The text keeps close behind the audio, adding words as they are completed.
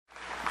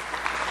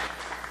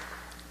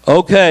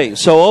Okay,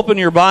 so open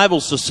your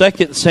Bibles to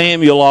 2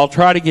 Samuel. I'll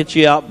try to get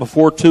you out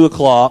before 2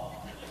 o'clock.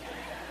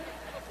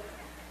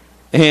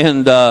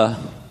 And,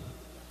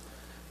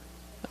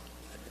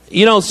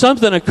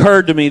 something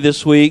occurred to me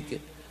this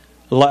week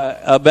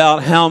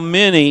about how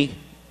many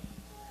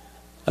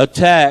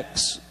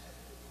attacks.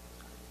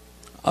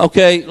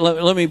 Okay,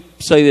 let me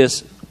say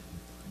this.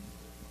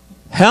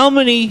 How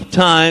many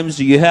times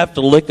do you have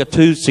to lick a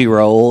Tootsie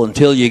Roll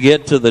until you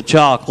get to the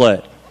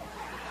chocolate?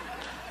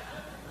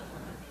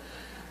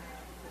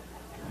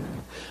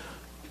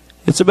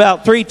 It's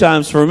about 3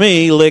 times for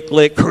me, lick,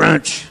 lick,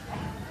 crunch.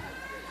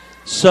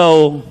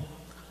 So,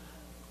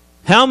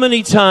 how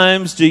many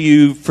times do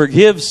you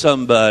forgive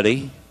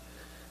somebody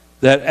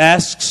that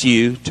asks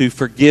you to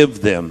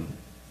forgive them?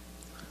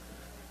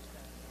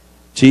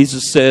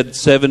 Jesus said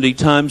 70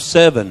 times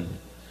 7.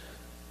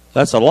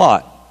 That's a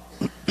lot.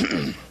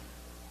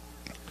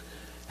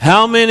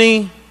 How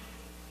many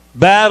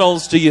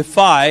battles do you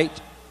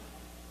fight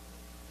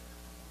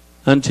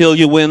until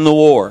you win the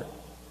war?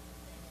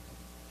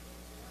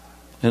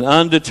 An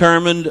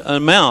undetermined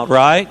amount,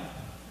 right?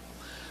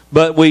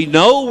 But we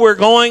know we're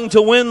going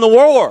to win the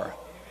war,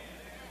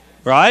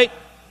 right?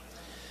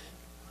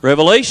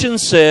 Revelation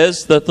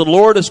says that the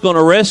Lord is going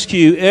to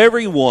rescue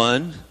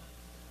everyone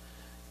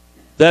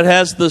that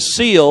has the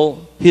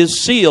seal,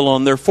 His seal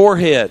on their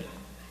forehead.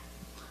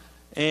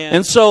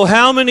 And so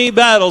how many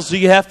battles do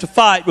you have to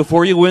fight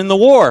before you win the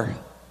war?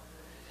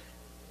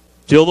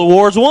 Till the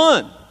war's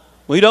won.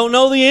 We don't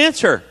know the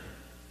answer.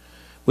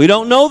 We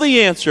don't know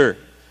the answer.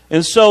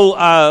 And so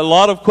a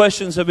lot of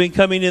questions have been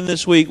coming in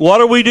this week. What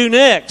do we do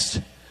next?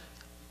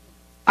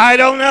 I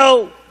don't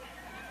know.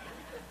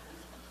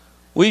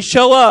 We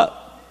show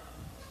up.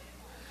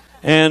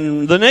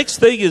 And the next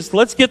thing is,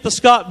 let's get the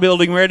Scott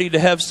building ready to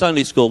have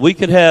Sunday school. We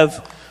could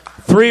have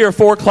 3 or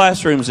 4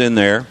 classrooms in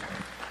there.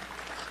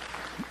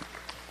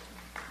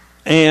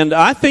 And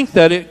I think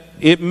that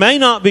it may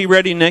not be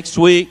ready next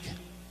week.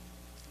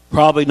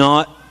 Probably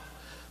not.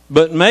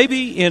 But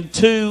maybe in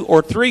 2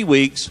 or 3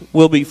 weeks,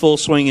 we'll be full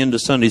swing into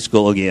Sunday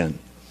school again.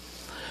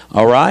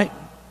 All right?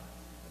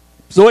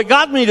 So it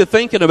got me to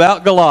thinking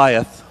about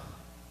Goliath.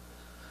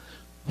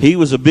 He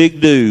was a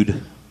big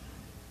dude.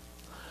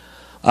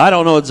 I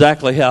don't know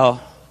exactly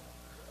how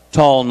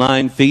tall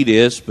 9 feet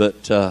is,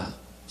 but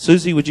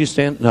Susie, would you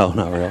stand? No,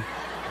 not really.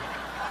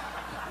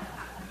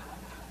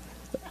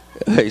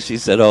 Hey, she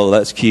said, "Oh,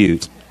 that's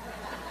cute."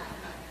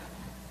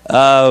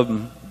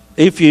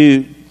 If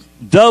you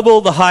double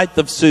the height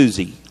of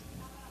Susie.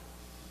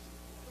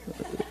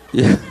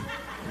 Yeah.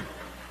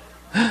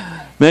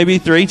 Maybe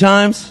 3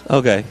 times?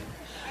 Okay.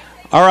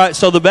 All right,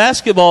 so the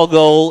basketball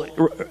goal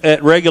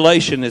at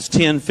regulation is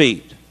 10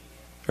 feet,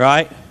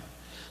 right?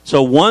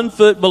 So 1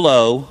 foot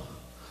below,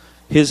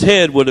 his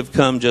head would have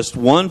come just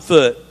 1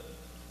 foot.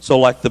 So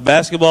like the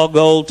basketball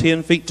goal,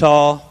 10 feet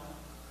tall,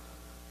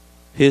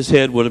 his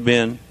head would have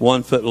been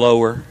 1 foot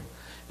lower.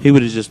 He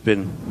would have just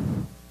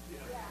been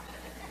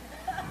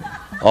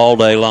all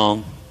day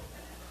long.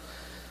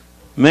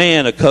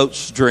 Man, a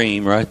coach's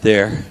dream right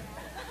there.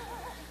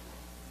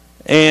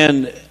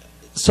 And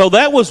so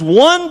that was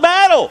one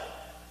battle.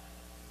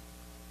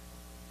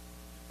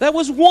 That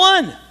was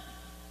one.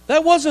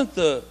 That wasn't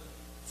the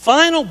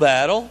final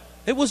battle.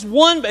 It was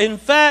one. In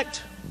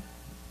fact,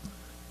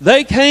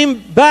 they came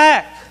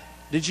back.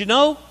 Did you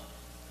know?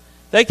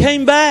 They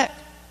came back.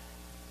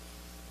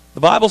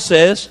 The Bible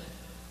says,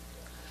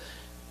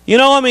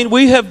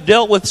 we have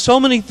dealt with so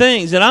many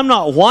things, and I'm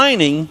not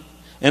whining,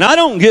 and I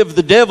don't give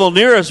the devil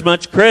near as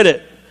much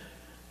credit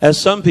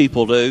as some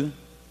people do.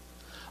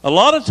 A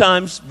lot of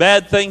times,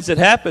 bad things that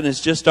happen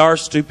is just our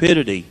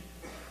stupidity,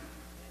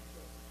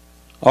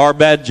 our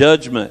bad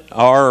judgment,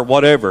 our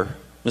whatever,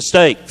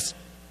 mistakes.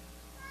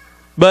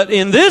 But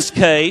in this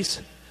case,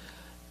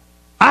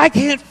 I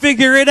can't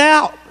figure it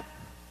out.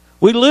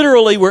 We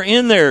literally were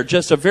in there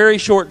just a very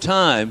short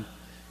time.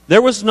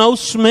 There was no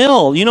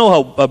smell. You know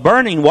how a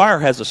burning wire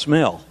has a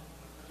smell.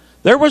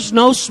 There was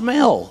no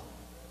smell.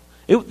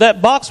 That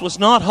box was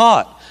not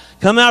hot.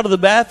 Come out of the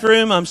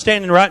bathroom, I'm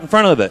standing right in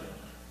front of it.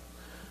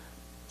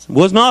 It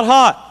was not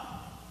hot.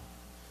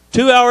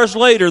 2 hours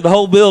later, the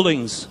whole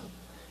building's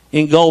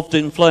engulfed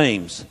in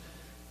flames.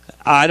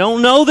 I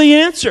don't know the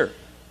answer.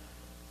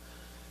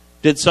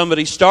 Did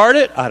somebody start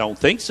it? I don't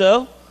think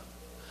so.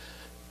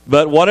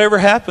 But whatever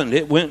happened,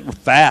 it went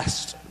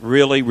fast.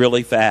 Really,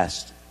 really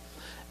fast.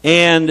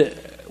 And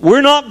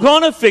we're not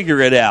going to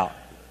figure it out.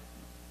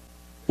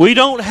 We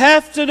don't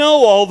have to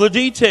know all the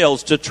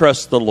details to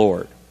trust the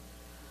Lord.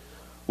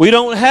 We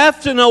don't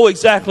have to know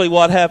exactly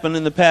what happened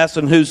in the past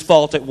and whose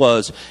fault it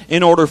was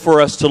in order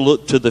for us to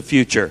look to the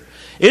future.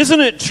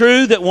 Isn't it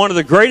true that one of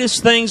the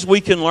greatest things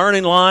we can learn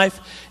in life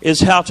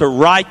is how to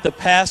write the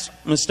past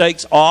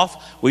mistakes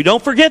off? We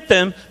don't forget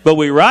them, but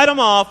we write them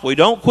off. We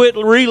don't quit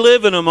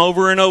reliving them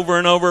over and over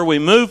and over. We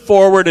move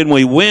forward and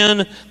we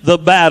win the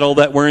battle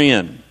that we're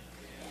in.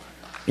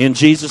 In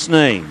Jesus'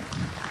 name.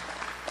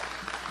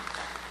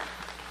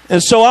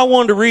 And so I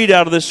wanted to read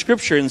out of this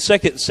scripture in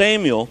 2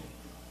 Samuel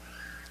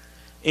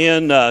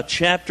in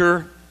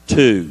chapter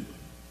 2.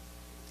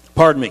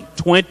 Pardon me,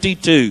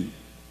 22.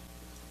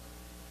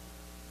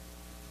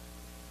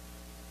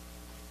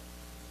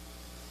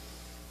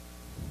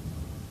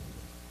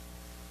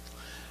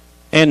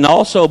 And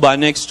also by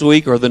next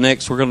week or the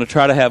next, we're going to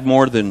try to have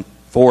more than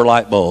 4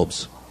 light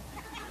bulbs.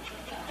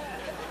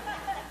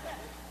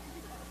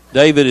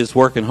 David is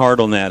working hard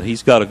on that.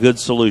 He's got a good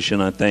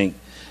solution, I think,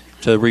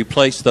 to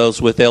replace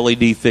those with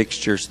LED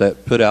fixtures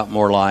that put out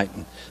more light.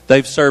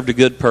 They've served a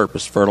good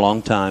purpose for a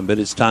long time, but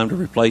it's time to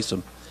replace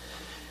them.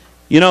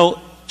 You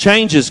know,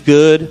 change is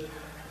good.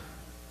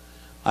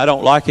 I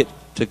don't like it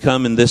to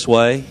come in this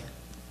way,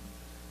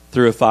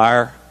 through a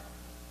fire.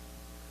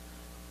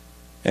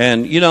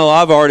 And, you know,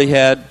 I've already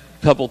had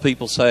a couple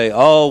people say,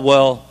 oh,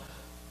 well,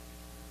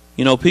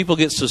 you know, people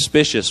get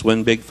suspicious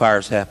when big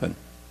fires happen.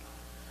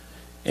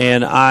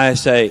 And I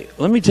say,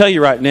 let me tell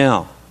you right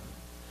now,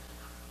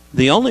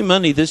 the only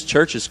money this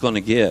church is going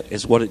to get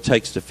is what it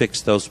takes to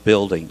fix those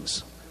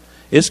buildings.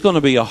 It's going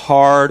to be a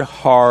hard,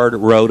 hard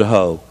row to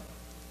hoe.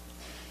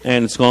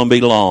 And it's going to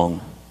be long.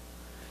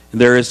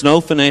 There is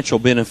no financial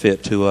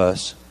benefit to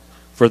us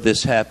for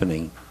this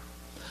happening.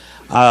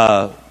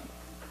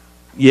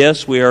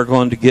 Yes, we are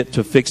going to get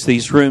to fix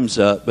these rooms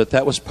up, but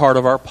that was part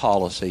of our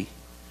policy.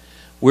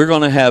 We're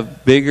going to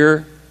have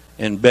bigger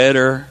and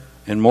better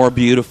and more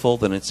beautiful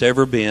than it's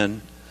ever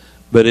been,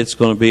 but it's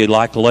going to be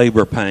like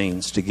labor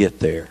pains to get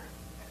there.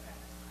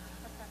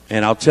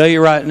 And I'll tell you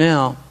right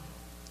now,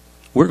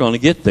 we're going to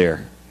get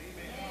there.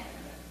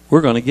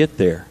 We're going to get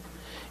there.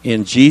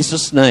 In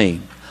Jesus'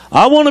 name.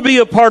 I want to be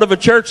a part of a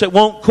church that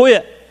won't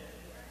quit.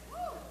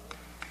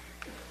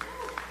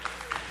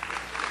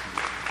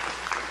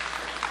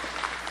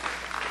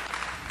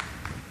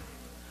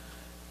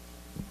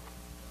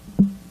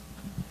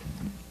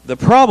 The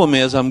problem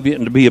is I'm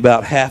getting to be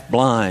about half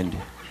blind.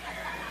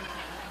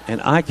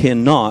 And I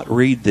cannot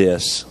read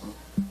this.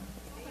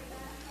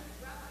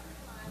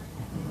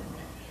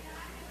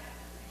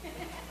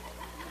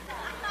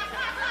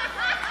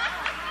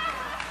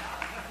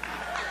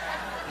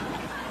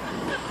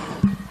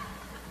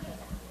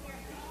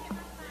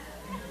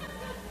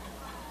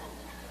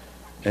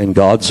 And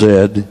God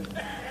said,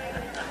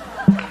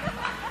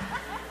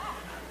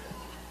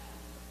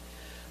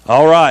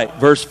 all right,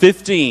 verse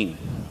 15.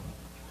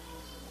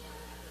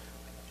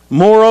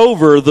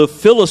 Moreover, the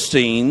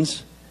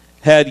Philistines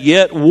had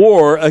yet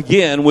war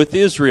again with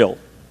Israel.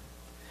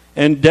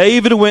 And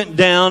David went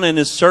down and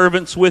his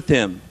servants with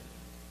him.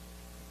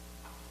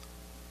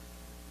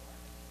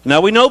 Now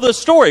we know the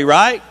story,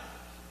 right?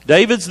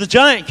 David's the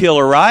giant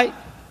killer, right?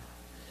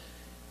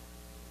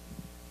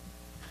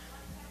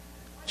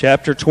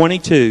 Chapter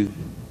 22,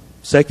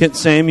 2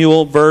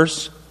 Samuel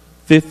verse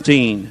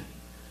 15.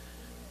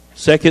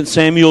 2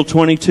 Samuel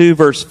 22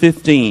 verse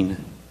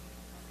 15.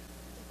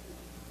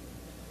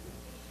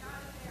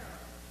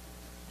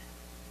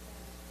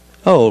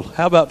 Oh,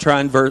 how about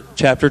trying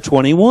chapter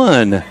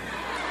 21?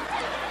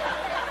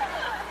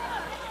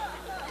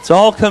 It's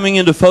all coming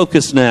into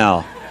focus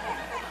now.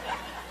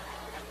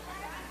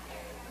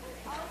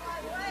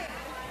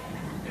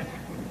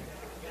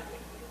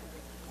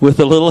 With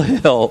a little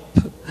help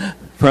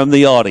from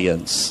the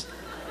audience.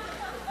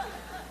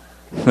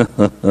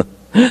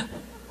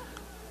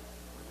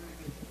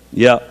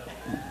 Yep.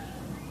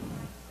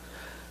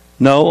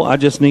 No, I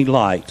just need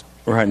light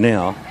right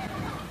now.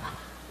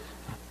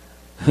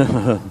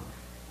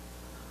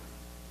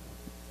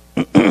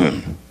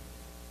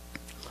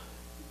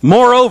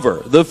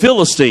 Moreover, the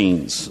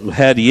Philistines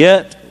had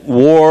yet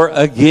war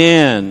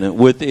again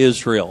with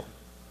Israel.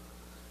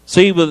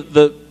 See,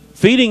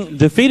 defeating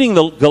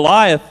the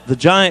Goliath, the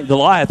giant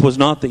Goliath, was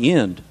not the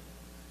end.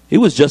 It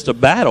was just a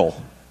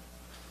battle.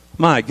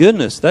 My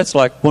goodness, that's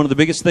like one of the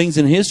biggest things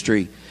in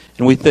history.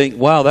 And we think,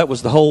 wow, that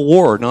was the whole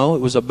war. No,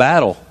 it was a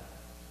battle.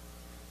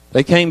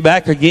 They came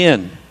back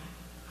again.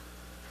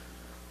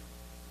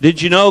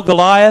 Did you know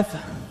Goliath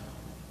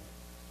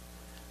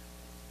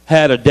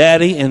had a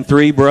daddy and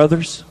 3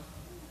 brothers?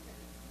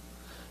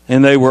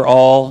 And they were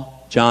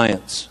all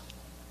giants.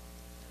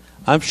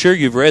 I'm sure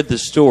you've read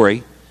this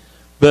story,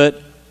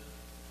 but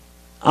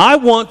I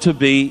want to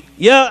be,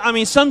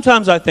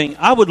 sometimes I think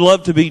I would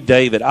love to be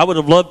David. I would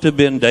have loved to have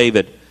been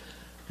David.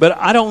 But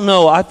I don't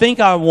know. I think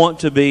I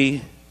want to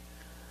be,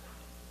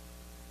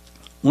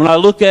 when I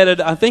look at it,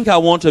 I think I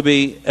want to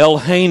be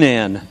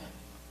Elhanan.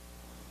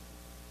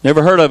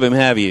 Never heard of him,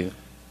 have you?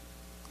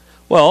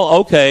 Well,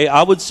 okay,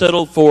 I would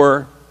settle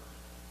for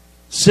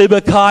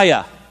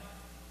Sibekiah.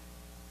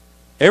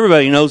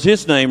 Everybody knows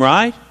his name,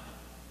 right?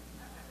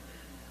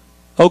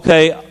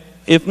 Okay,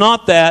 if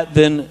not that,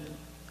 then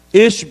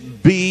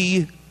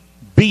Ishbi-Benob.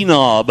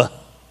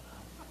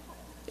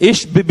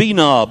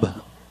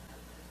 Ishbi-Benob.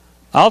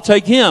 I'll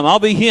take him. I'll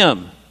be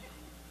him.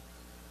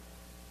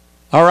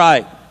 All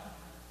right.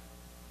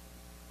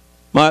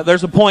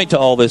 There's a point to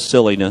all this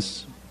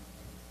silliness.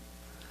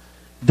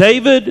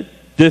 David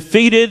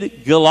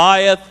defeated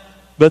Goliath,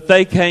 but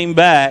they came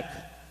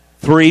back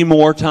 3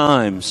 more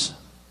times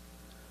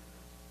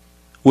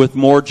with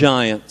more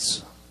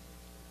giants.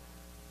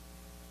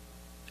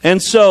 And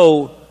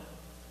so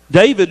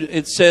David,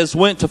 it says,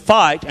 went to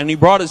fight, and he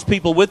brought his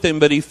people with him,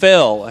 but he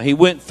fell. He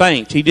went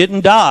faint. He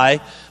didn't die,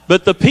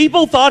 but the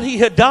people thought he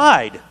had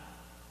died.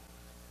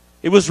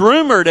 It was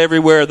rumored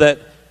everywhere that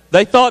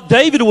they thought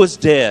David was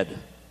dead.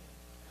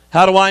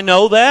 How do I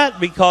know that?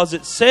 Because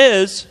it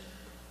says,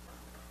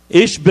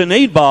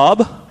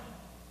 Ishbi-benob,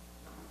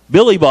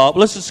 Billy Bob,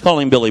 let's just call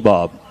him Billy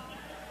Bob.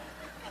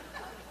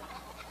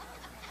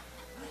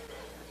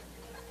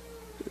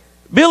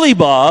 Billy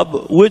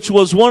Bob, which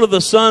was one of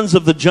the sons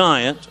of the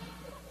giant,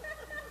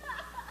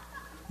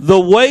 the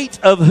weight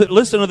of,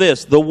 listen to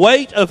this, the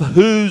weight of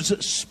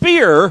whose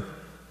spear,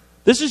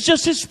 this is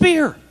just his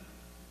spear,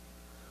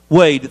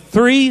 weighed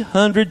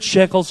 300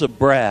 shekels of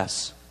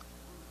brass.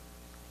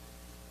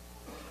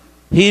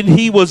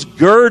 He was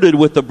girded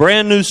with the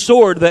brand new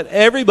sword that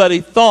everybody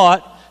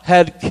thought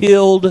had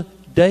killed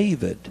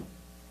David.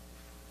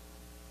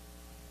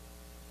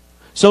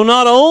 So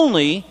not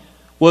only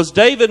was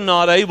David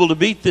not able to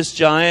beat this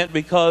giant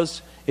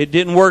because it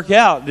didn't work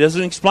out. It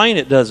doesn't explain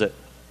it, does it?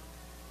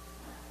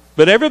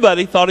 But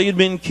everybody thought he had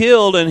been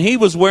killed, and he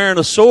was wearing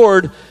a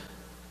sword,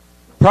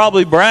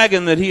 probably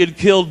bragging that he had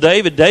killed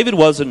David. David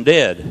wasn't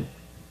dead.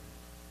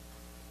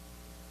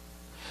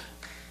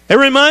 It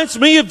reminds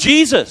me of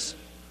Jesus.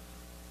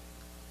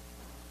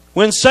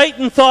 When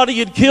Satan thought he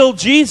had killed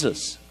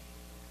Jesus,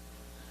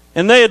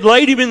 and they had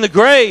laid him in the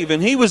grave,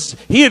 and he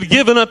had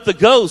given up the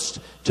ghost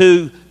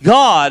to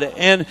God,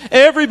 and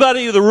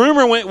everybody, the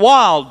rumor went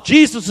wild.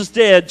 Jesus is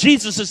dead,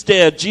 Jesus is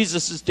dead,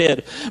 Jesus is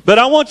dead. But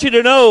I want you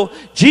to know,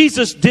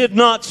 Jesus did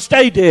not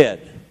stay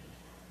dead.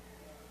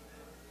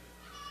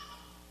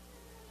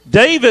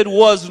 David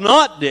was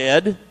not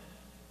dead,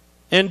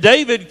 and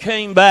David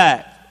came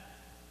back.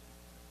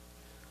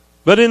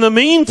 But in the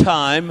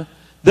meantime,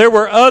 there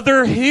were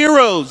other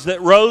heroes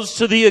that rose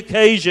to the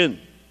occasion.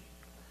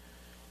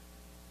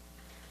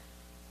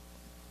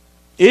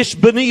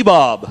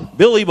 Ishbi-benob,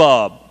 Billy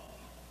Bob,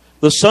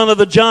 the son of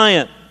the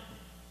giant.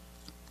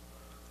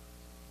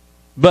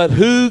 But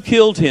who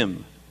killed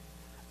him?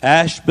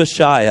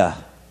 Ashbashiah.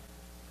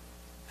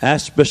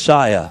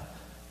 Ashbashiah,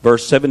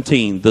 verse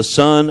 17, the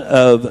son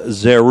of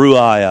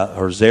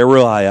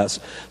Zeruiah,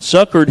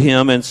 succored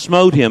him and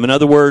smote him. In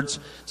other words,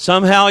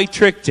 somehow he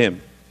tricked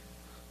him.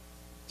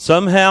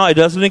 Somehow, it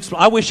doesn't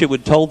explain. I wish it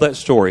would have told that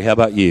story. How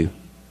about you?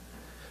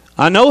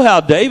 I know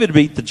how David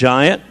beat the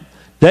giant.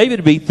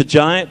 David beat the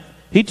giant.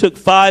 He took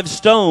 5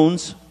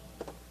 stones.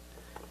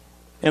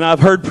 And I've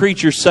heard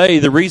preachers say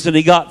the reason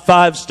he got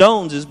 5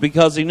 stones is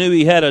because he knew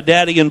he had a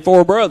daddy and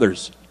 4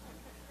 brothers.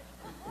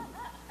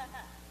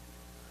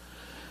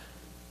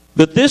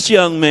 But this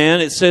young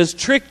man, it says,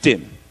 tricked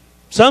him.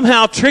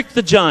 Somehow tricked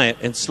the giant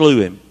and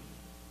slew him.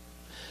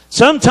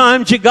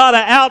 Sometimes you got to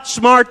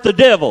outsmart the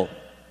devil.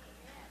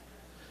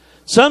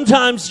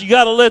 Sometimes you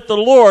got to let the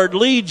Lord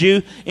lead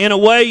you in a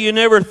way you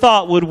never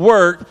thought would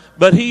work,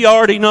 but He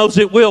already knows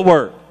it will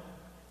work.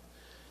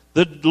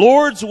 The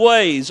Lord's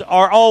ways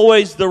are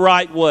always the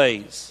right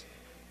ways.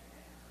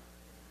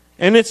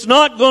 And it's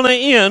not going to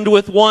end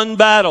with one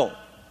battle.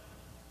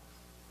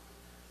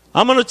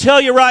 I'm going to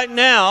tell you right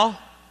now,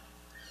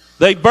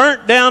 they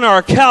burnt down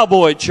our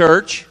cowboy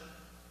church.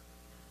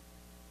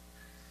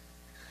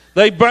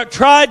 They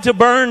tried to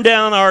burn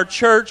down our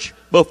church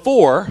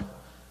before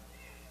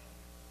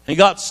and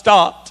got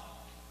stopped.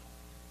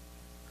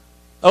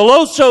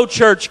 Oloso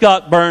Church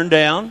got burned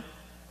down,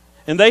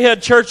 and they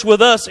had church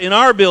with us in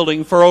our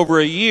building for over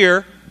a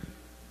year.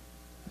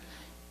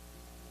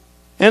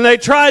 And they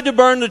tried to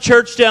burn the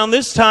church down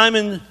this time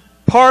and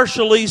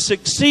partially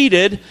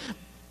succeeded.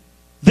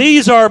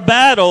 These are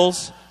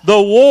battles.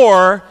 The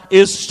war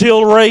is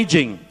still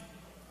raging.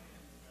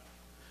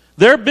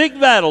 They're big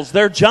battles.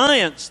 They're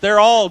giants. They're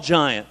all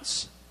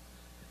giants.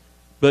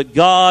 But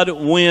God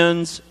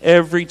wins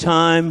every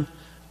time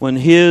when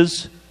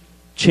His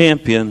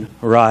champion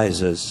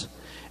rises.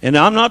 And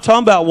I'm not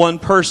talking about one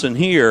person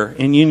here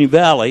in Union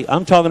Valley.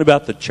 I'm talking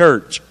about the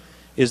church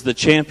is the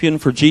champion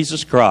for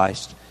Jesus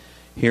Christ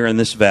here in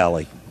this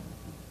valley.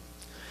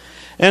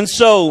 And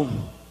so,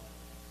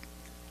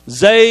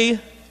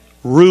 Zeruiah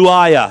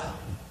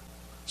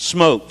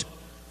smote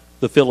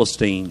the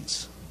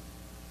Philistines.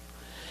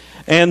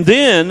 And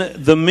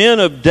then the men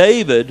of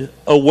David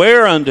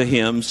aware unto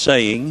him,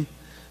 saying,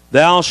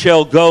 Thou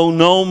shalt go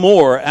no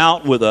more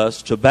out with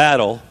us to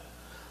battle,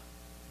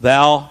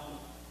 that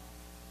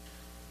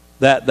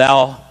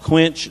thou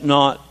quench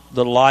not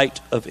the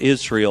light of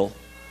Israel.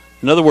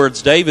 In other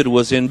words, David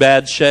was in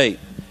bad shape,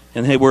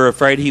 and they were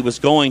afraid he was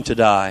going to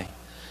die.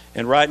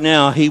 And right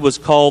now, he was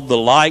called the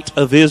light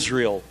of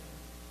Israel.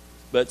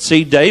 But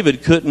see,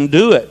 David couldn't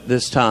do it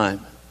this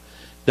time.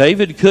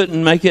 David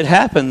couldn't make it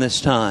happen this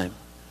time.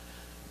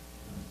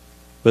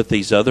 But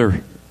these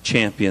other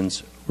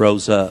champions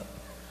rose up.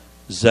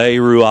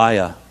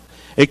 Zeruiah.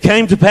 It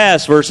came to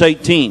pass, verse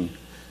 18,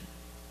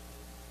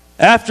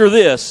 after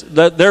this,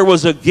 that there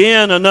was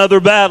again another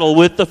battle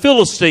with the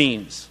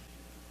Philistines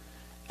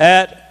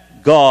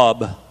at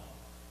Gob.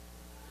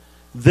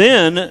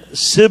 Then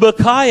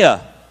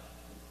Sibbecai,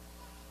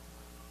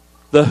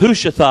 the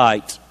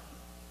Hushathite,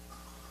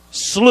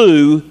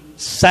 slew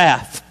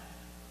Saph,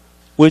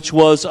 which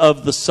was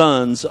of the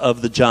sons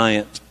of the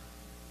giant.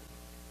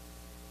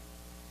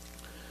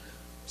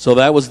 So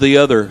that was the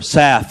other,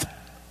 Saph,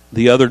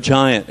 the other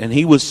giant. And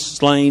he was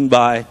slain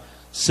by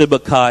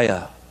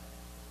Sibbecaiah.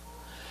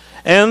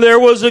 And there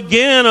was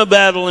again a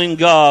battle in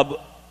Gob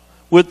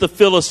with the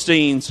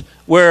Philistines,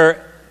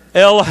 where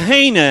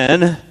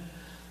Elhanan,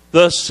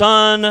 the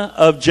son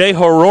of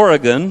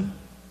Jehoram,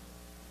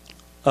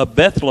 a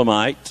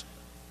Bethlehemite,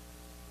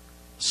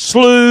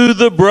 slew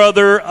the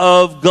brother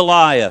of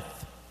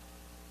Goliath,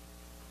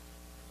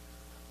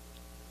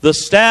 the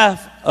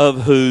staff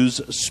of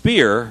whose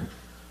spear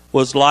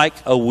was like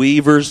a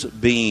weaver's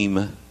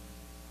beam.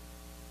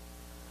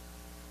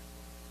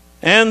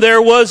 And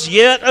there was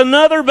yet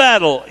another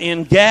battle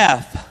in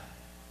Gath,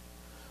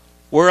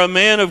 where a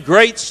man of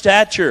great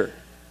stature,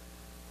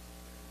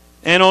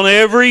 and on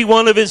every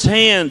one of his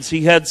hands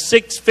he had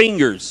 6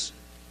 fingers.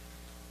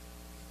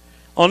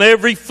 On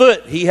every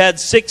foot he had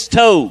 6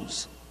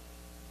 toes.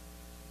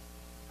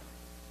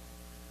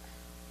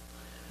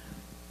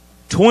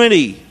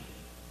 20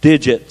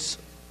 digits.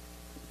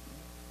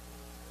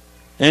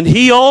 And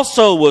he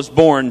also was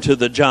born to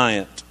the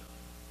giant.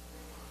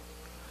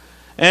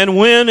 And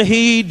when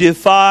he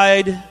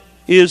defied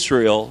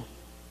Israel,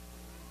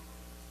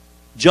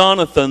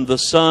 Jonathan, the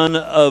son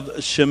of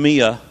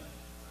Shemiah,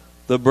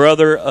 the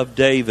brother of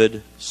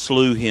David,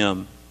 slew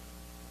him.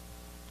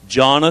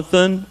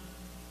 Jonathan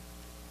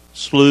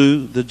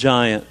slew the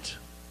giant.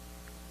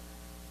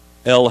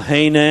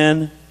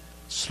 Elhanan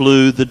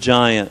slew the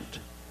giant.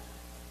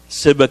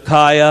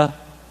 Sibbecaiah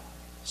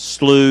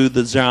slew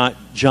the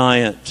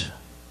giant.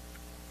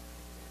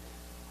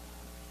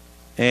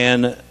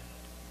 And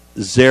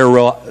Zeruiah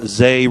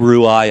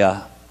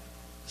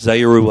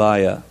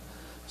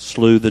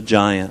slew the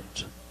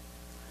giant.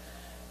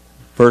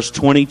 Verse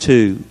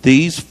 22,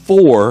 these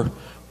 4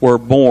 were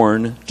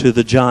born to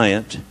the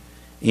giant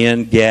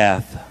in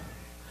Gath,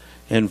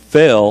 and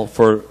fell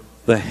for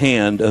the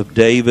hand of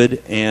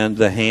David and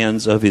the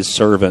hands of his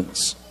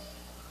servants.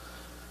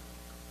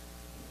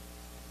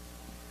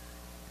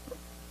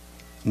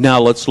 Now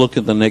let's look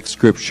at the next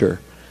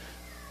scripture.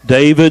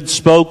 David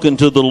spoke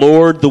unto the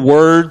Lord the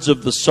words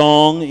of the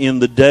song in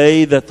the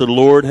day that the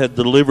Lord had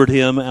delivered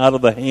him out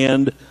of the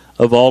hand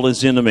of all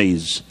his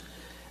enemies,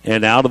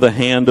 and out of the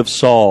hand of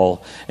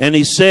Saul. And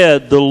he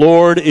said, the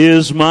Lord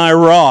is my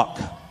rock.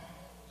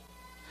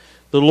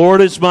 The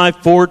Lord is my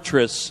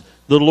fortress.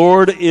 The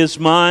Lord is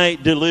my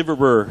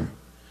deliverer.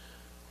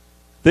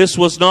 This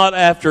was not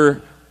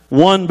after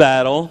one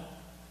battle.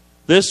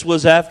 This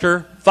was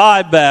after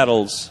 5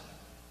 battles.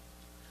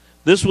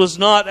 This was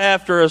not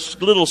after a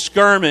little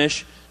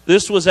skirmish.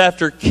 This was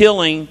after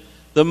killing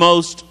the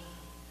most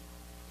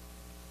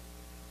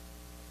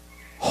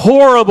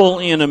horrible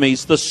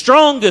enemies, the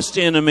strongest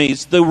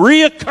enemies, the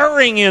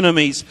reoccurring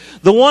enemies,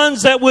 the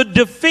ones that would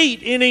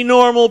defeat any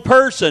normal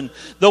person,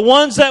 the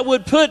ones that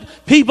would put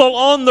people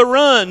on the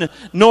run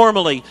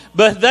normally.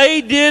 But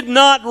they did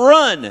not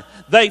run.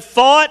 They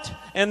fought.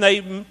 And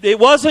it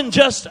wasn't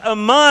just a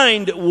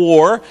mind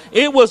war.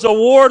 It was a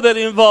war that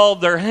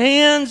involved their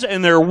hands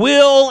and their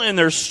will and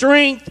their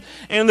strength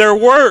and their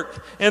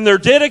work and their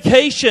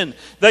dedication.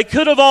 They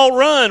could have all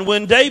run.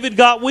 When David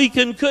got weak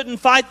and couldn't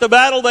fight the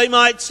battle, they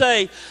might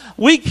say,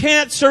 we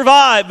can't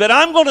survive. But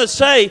I'm going to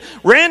say,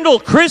 Randall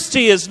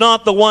Christie is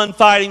not the one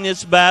fighting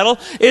this battle.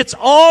 It's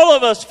all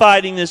of us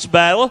fighting this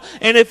battle.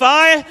 And if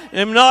I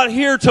am not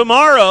here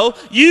tomorrow,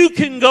 you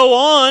can go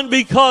on,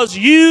 because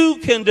you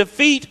can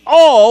defeat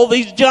all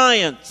these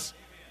giants.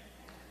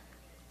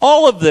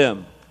 All of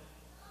them.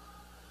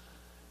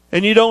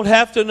 And you don't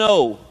have to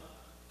know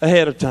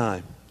ahead of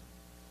time.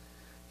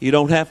 You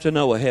don't have to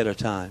know ahead of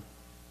time.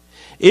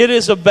 It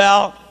is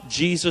about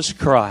Jesus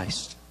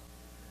Christ.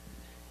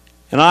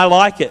 And I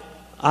like it.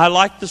 I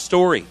like the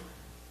story.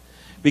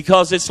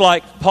 Because it's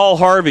like Paul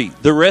Harvey,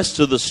 the rest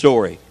of the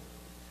story.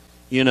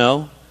 You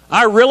know?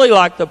 I really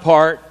like the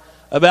part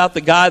about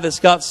the guy that's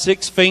got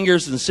 6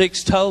 fingers and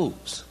 6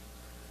 toes.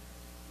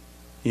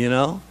 You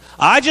know?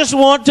 I just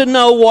want to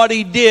know what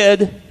he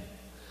did.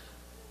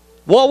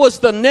 What was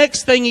the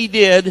next thing he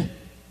did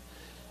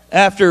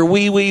after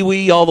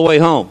wee all the way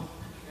home?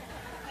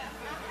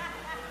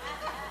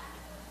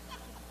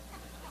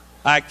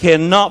 I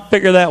cannot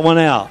figure that one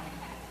out.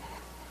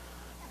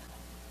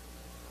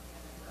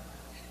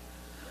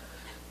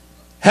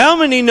 How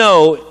many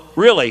know,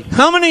 really,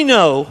 how many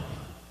know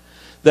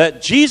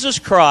that Jesus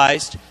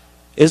Christ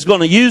is going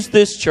to use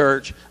this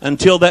church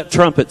until that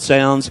trumpet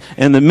sounds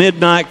and the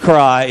midnight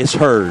cry is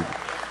heard?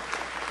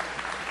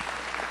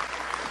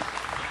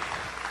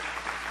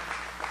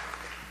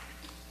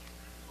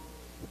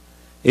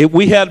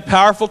 We had a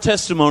powerful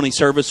testimony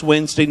service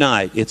Wednesday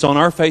night. It's on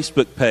our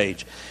Facebook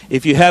page.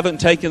 If you haven't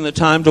taken the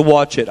time to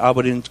watch it, I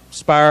would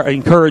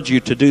encourage you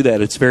to do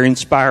that. It's very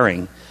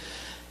inspiring.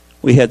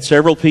 We had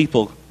several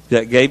people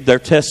that gave their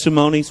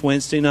testimonies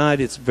Wednesday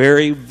night. It's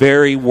very,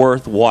 very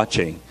worth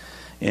watching.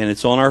 And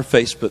it's on our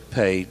Facebook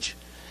page.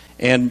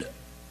 And,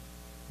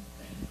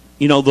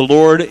 you know, the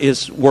Lord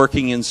is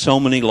working in so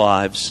many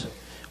lives.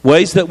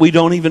 Ways that we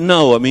don't even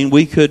know. I mean,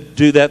 we could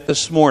do that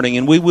this morning,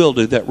 and we will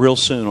do that real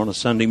soon on a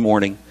Sunday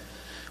morning.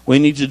 We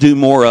need to do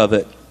more of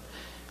it.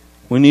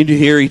 We need to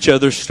hear each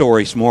other's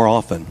stories more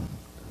often.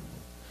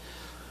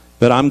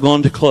 But I'm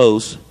going to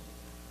close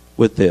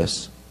with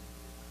this.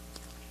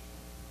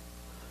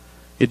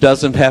 It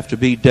doesn't have to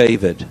be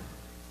David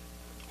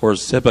or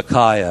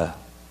Zebekiah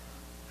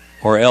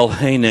or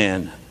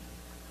Elhanan.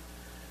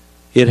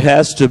 It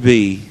has to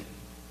be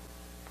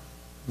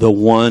the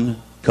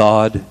one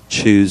God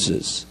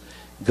chooses.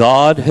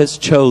 God has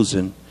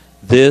chosen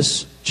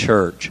this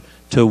church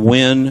to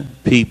win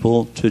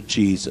people to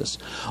Jesus.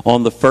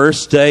 On the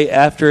first day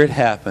after it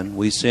happened,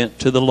 we sent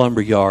to the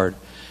lumber yard,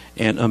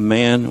 and a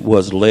man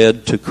was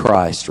led to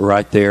Christ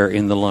right there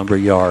in the lumber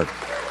yard.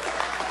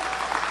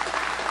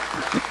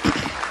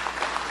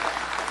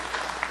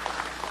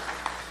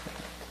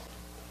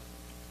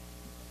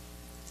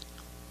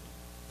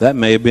 That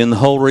may have been the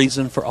whole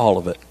reason for all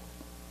of it.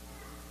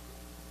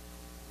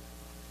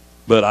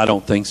 But I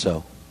don't think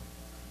so.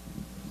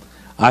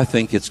 I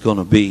think it's going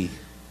to be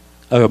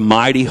a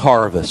mighty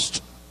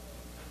harvest.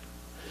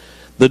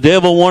 The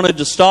devil wanted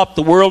to stop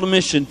the World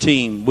Mission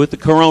Team with the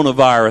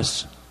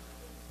coronavirus,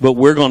 but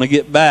we're going to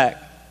get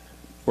back.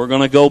 We're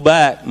going to go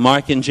back.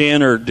 Mike and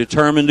Jan are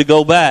determined to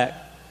go back.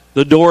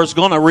 The door is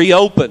going to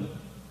reopen.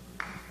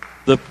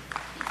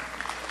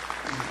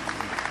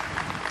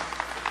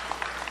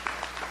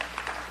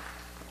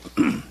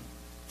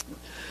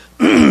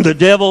 The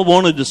devil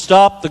wanted to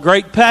stop the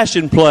Great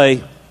Passion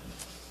Play.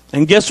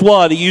 And guess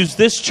what? He used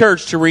this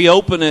church to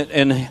reopen it,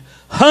 and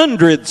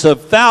hundreds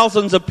of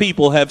thousands of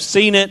people have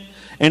seen it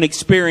and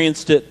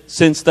experienced it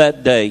since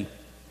that day.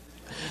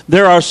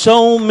 There are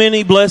so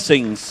many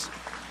blessings.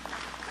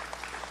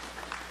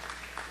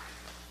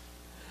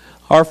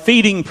 Our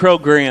feeding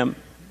program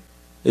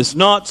is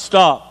not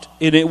stopped,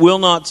 and it will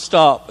not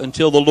stop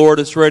until the Lord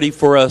is ready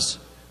for us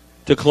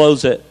to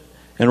close it.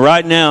 And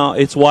right now,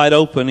 it's wide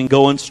open and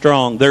going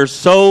strong. There's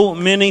so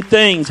many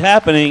things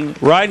happening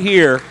right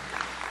here.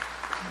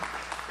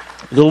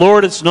 The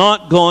Lord is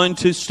not going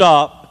to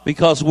stop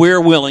because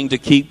we're willing to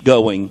keep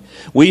going.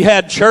 We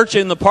had church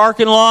in the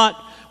parking lot.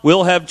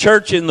 We'll have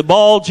church in the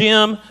ball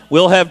gym.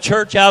 We'll have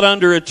church out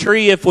under a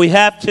tree if we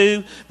have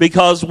to,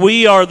 because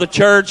we are the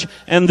church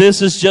and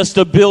this is just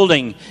a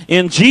building.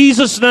 In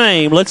Jesus'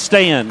 name, let's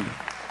stand.